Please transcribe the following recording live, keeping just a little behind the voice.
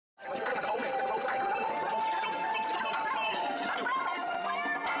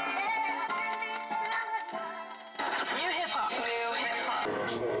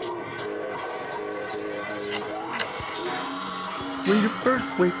When you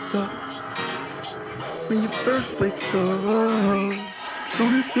first wake up, when you first wake up,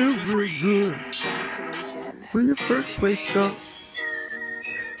 don't it feel real good? When you first wake up,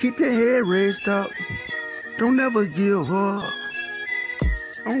 keep your head raised up, don't ever give up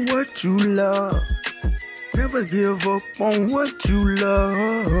on what you love. Never give up on what you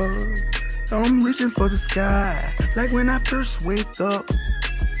love. I'm reaching for the sky, like when I first wake up,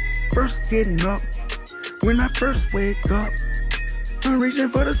 first getting up. When I first wake up, I'm reaching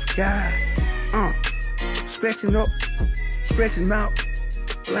for the sky. Stretching up, stretching out,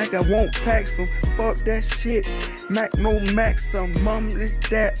 like I won't tax them. Fuck that shit, Mac no maximum, it's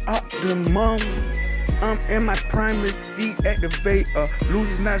that optimum. I'm in my primus, deactivator.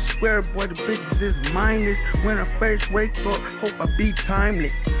 Losers not square, boy, the bitches is minus. When I first wake up, hope I be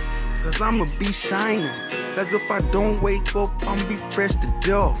timeless, cause I'ma be shining. Cause if I don't wake up, I'ma be fresh to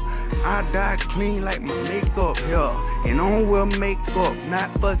death. I die clean like my makeup here, and I don't wear makeup,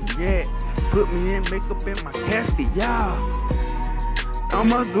 not fucking yet. Put me in makeup in my casket, y'all.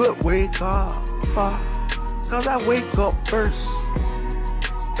 I'm a good wake up, cause I wake up first.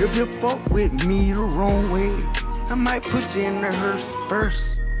 If you fuck with me the wrong way, I might put you in the hearse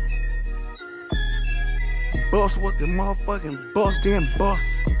first. Boss working motherfucking boss, then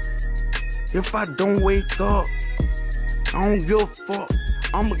boss. If I don't wake up, I don't give a fuck,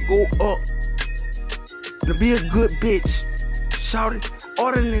 I'ma go up. To be a good bitch, shout it,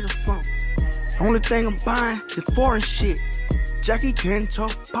 order nigga something. Only thing I'm buying is foreign shit. Jackie Cantor,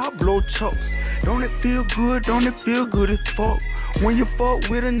 Pablo Chucks. Don't it feel good? Don't it feel good as fuck? When you fuck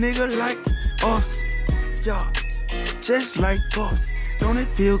with a nigga like us, yeah, just like us. Don't it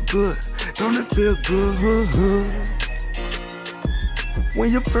feel good? Don't it feel good?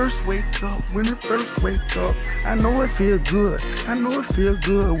 When you first wake up, when you first wake up, I know it feel good. I know it feel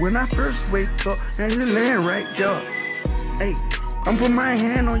good. When I first wake up and you're laying right there. Hey, I'm putting my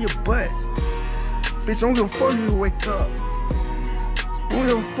hand on your butt. Bitch, don't give a fuck you wake up. Don't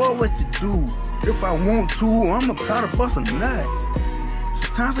give a fuck what you do. If I want to, I'ma try to bust a nut.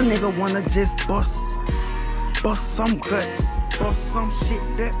 Sometimes a nigga wanna just bust some guts, bust some shit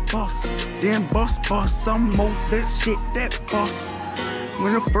that bust, then bust some more that shit that bust.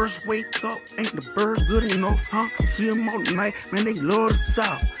 When I first wake up, ain't the birds good enough, huh? See them all night, man, they love the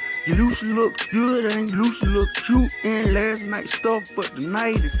South. You usually look good and you usually look cute in last night's stuff, but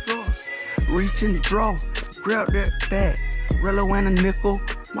tonight is sauce. Reach and draw, grab that bag, Rello and a nickel,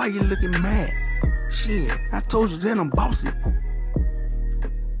 why you looking mad? Shit, I told you that I'm bossy.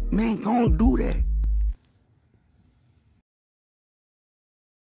 Man, gon' do that.